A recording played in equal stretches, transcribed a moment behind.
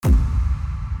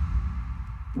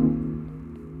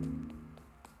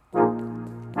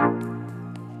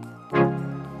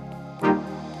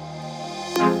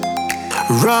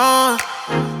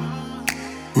Running,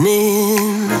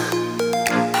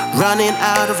 running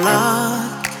out of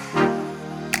luck.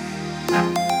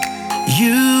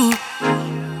 You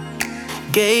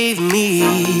gave me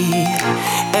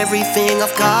everything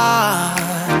I've got.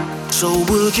 So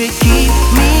would you keep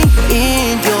me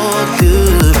in your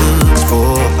good books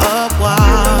for a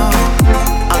while,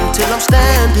 until I'm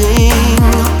standing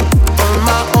on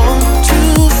my own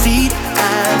 2 feet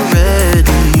and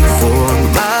ready for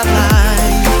my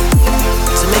life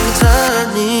to make a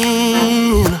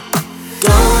turning?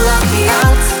 Don't lock me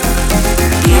out,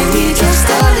 give me just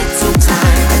a little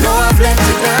time. I know I've let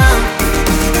you down,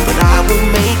 but I will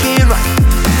make it right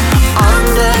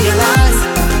under your light.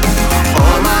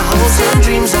 All my hopes and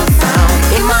dreams are found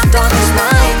in my darkest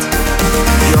night.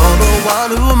 You're the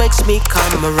one who makes me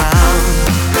come around.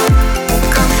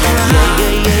 Come around. Yeah,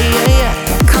 yeah, yeah, yeah, yeah.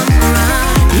 Come around.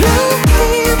 You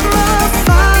keep my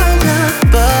fire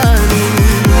burning.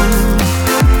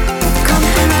 Come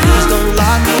around. Please don't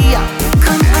lock me out.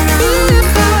 Come around. If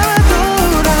I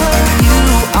don't have you,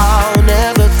 I'll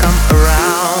never come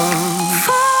around.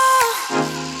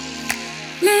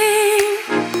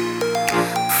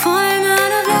 Falling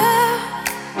out of love.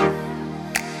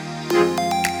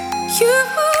 You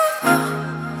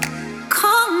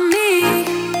call me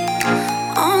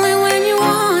only when you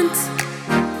want,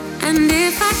 and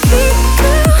if I keep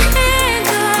you in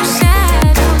the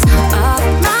shadows of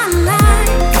my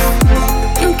life,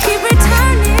 you'll keep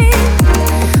returning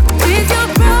with your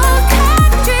broken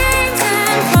dreams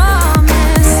and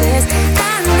promises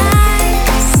and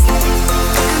lies,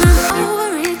 and I'm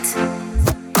over it.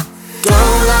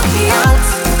 Don't lock me out,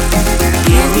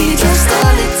 give me just a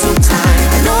little time.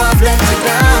 I know I've let you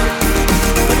down,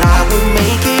 but I will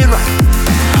make it right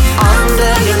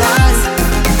under your light.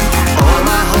 All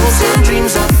my hopes and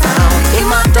dreams are found in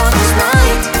my darkest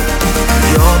night.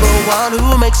 You're the one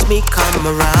who makes me come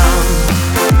around.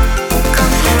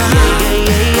 Come around. Yeah, yeah,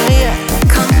 yeah, yeah, yeah.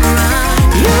 Come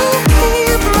around. You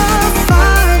keep my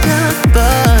fire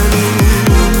burning.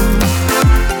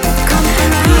 Come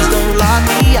around. Please don't lock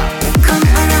me out. Come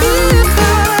around. If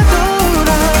I don't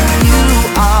have you,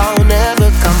 I'll never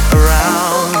come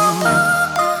around.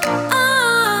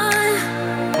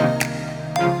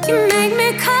 You make me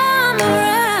come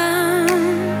around.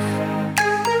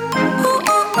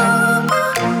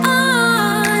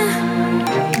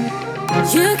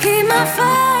 You keep my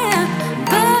fire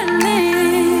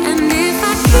burning, and if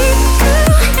I keep you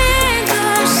in the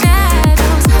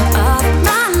shadows of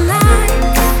my life,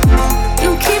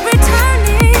 you'll keep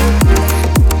returning.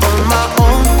 On my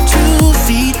own 2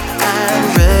 feet and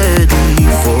ready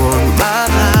for my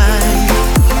life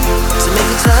to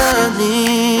make a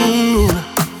turning.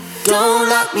 Don't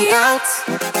lock me out,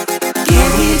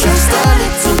 give me just a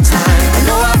little time. I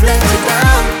know I've let you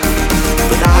down,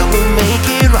 but I will make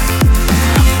it right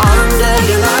under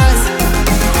your light.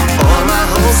 All my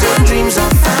hopes and dreams are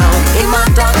found in my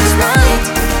darkest night.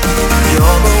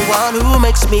 You're the one who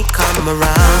makes me come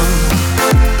around.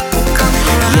 Come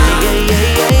around. Yeah, yeah, yeah,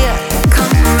 yeah, yeah.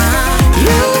 Come around.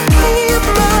 You keep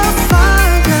my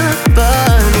fire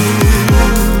burning.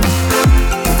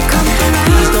 Come around.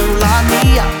 Please don't lock me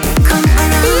out. Come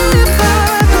around. If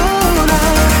I don't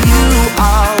have you,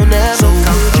 I'll never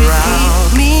come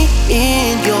around. Keep me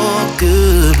in your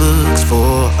good books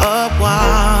for a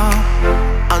while,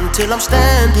 until I'm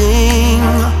standing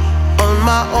on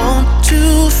my own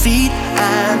 2 feet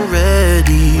and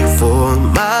ready for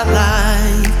my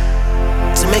life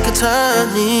to make a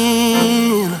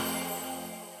turning.